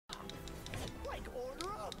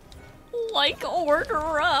Like a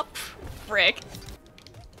worker up. Frick.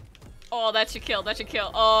 Oh, that should kill. That should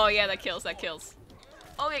kill. Oh, yeah, that kills. That kills.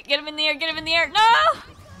 Okay, get him in the air. Get him in the air. No!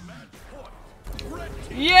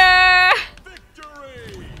 Yeah!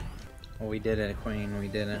 Oh, we did it, Queen. We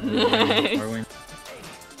did it. We're winning.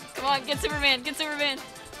 Come on, get Superman. Get Superman.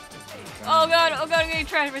 Oh, God. Oh, God. I'm getting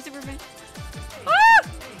trashed by Superman. Ah!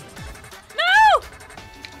 No!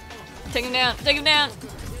 Take him down. Take him down.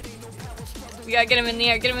 We gotta get him in the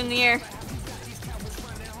air. Get him in the air.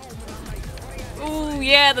 Ooh,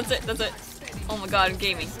 yeah, that's it. That's it. Oh my God, I'm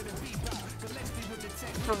gaming.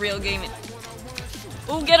 For real gaming.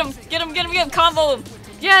 Ooh, get him. Get him. Get him. Get him. Combo him.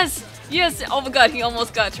 Yes. Yes. Oh my God, he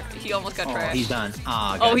almost got trashed. He's done.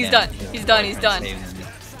 Oh, he's done. He's done. He's done.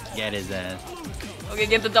 Get his ass. Okay,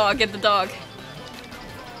 get the dog. Get the dog.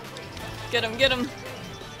 Get him. Get him.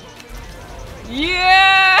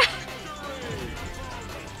 Yeah!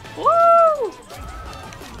 Woo!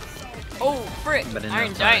 Oh, frick.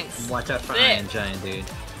 Iron Giants. Watch out for Sick. Iron Giant, dude.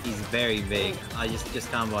 He's very big. I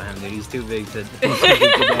just combo him, dude. He's too big to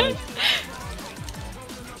dodge.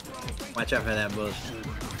 Watch out for that bullshit.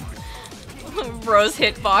 Bro's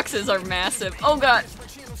hitboxes are massive. Oh God.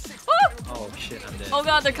 Oh shit, I'm dead. Oh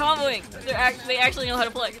God, they're comboing. They actually know how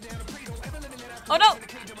to play. Oh no!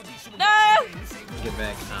 No! Get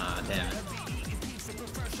back. Ah, damn it.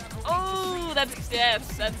 Oh, that's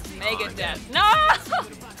death. That's mega death. No!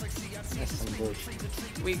 That's some bullshit.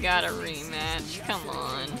 We got a rematch. Come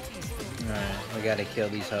on. Alright, we gotta kill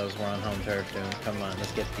these hoes. We're on home turf, dude. Come on,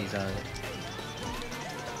 let's get these on.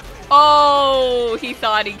 Oh, he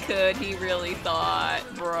thought he could. He really thought,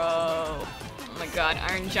 bro. Oh my God,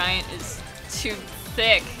 Iron Giant is too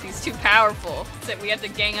thick. He's too powerful. So we have to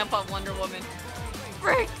gang up on Wonder Woman.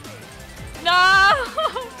 Frick! No!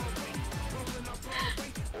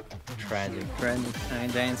 Tragic.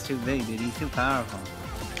 Iron Giant's too big, dude. He's too powerful.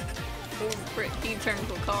 Oh, frick, he turned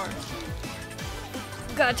into a car.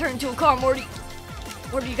 You gotta turn into a car, Morty.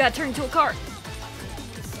 Morty, you gotta turn into a car.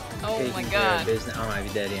 Oh my God. I might be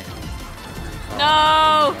dead yet.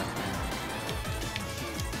 No!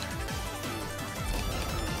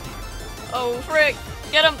 Oh, frick.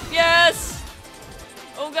 Get him. Yes!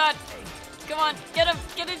 Oh God. Come on. Get him.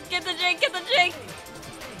 Get it. Get the Jake. Get the Jake.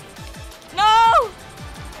 No!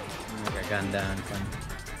 Okay, gun down.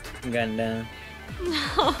 Gun down.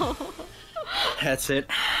 No. That's it.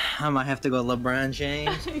 I might have to go LeBron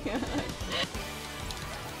James. Oh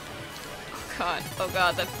God. Oh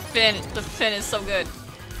God. The fin is so good.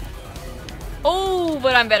 Oh,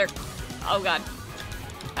 but I'm better. Oh God.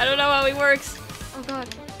 I don't know how he works. Oh God.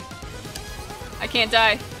 I can't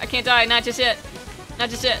die. I can't die. Not just yet. Not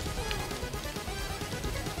just yet.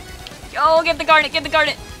 Oh, get the garnet. Get the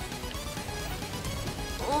garnet.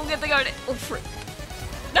 Oh, get the garnet. Oh, frick.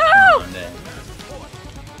 No!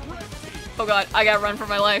 Oh God. I gotta run for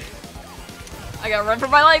my life. I gotta run for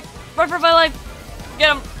my life. Run for my life.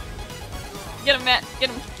 Get him. Get him, Matt. Get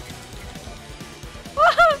him.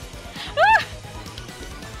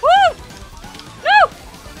 Woo! No!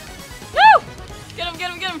 No! Get him,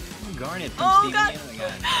 get him, get him! Garnet from Oh Stevie God!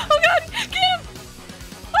 Union. Oh God! Get him!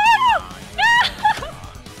 Oh! No!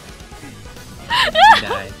 He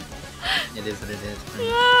died. It is what it is.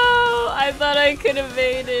 No! I thought I could have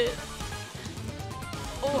made it.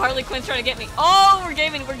 Oh, Harley Quinn's trying to get me. Oh, we're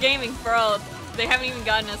gaming, bro. They haven't even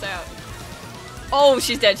gotten us out. Oh,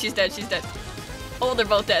 she's dead, she's dead, she's dead. Oh, they're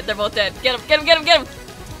both dead, they're both dead. Get him, get him, get him, get him!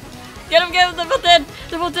 Get him, get him, they're both dead!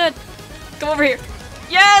 They're both dead! Come over here.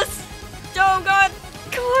 Yes! Oh God!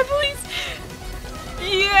 Come on, please!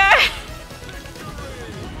 Yeah!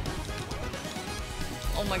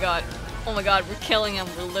 Oh my God. Oh my God, we're killing them.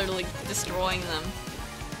 We're literally destroying them.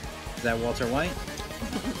 Is that Walter White?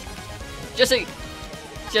 Jesse!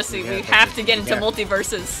 Jesse, we have to get into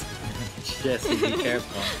multiverses. Jesse, be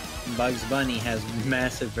careful. Bugs Bunny has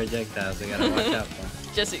massive projectiles. We gotta watch out for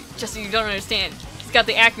him. Jesse, you don't understand. He's got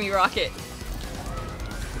the Acme rocket.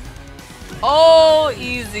 Oh,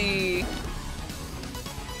 easy.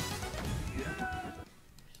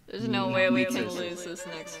 There's no way we can lose this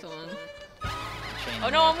next one. Oh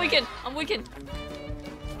no, I'm weakened. I'm weakened.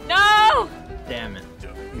 No! Damn it.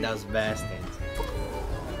 Those bastards.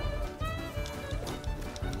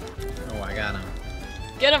 Oh, I got him.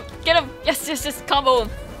 Get him! Get him! Yes, yes, yes! Combo him!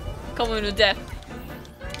 Combo him to death.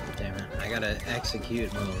 Damn it. I gotta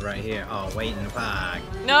execute move right here. Oh, wait in the park.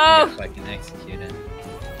 No! If I can execute it.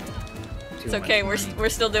 It's okay, we're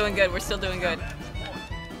still doing good. We're still doing good.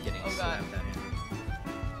 Getting slapped out here.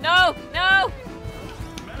 No! No!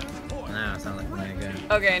 No, it's not looking very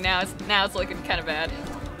good. Okay, now it's looking kind of bad.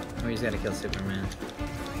 We just gotta kill Superman.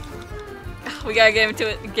 We gotta get him to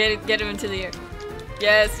it. Get him into the air.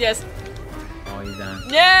 Yes, yes. Oh, he's down.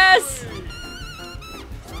 Yes!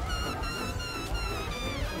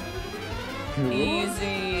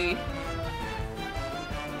 Easy.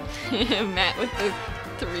 Matt with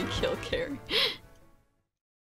the 3-kill carry.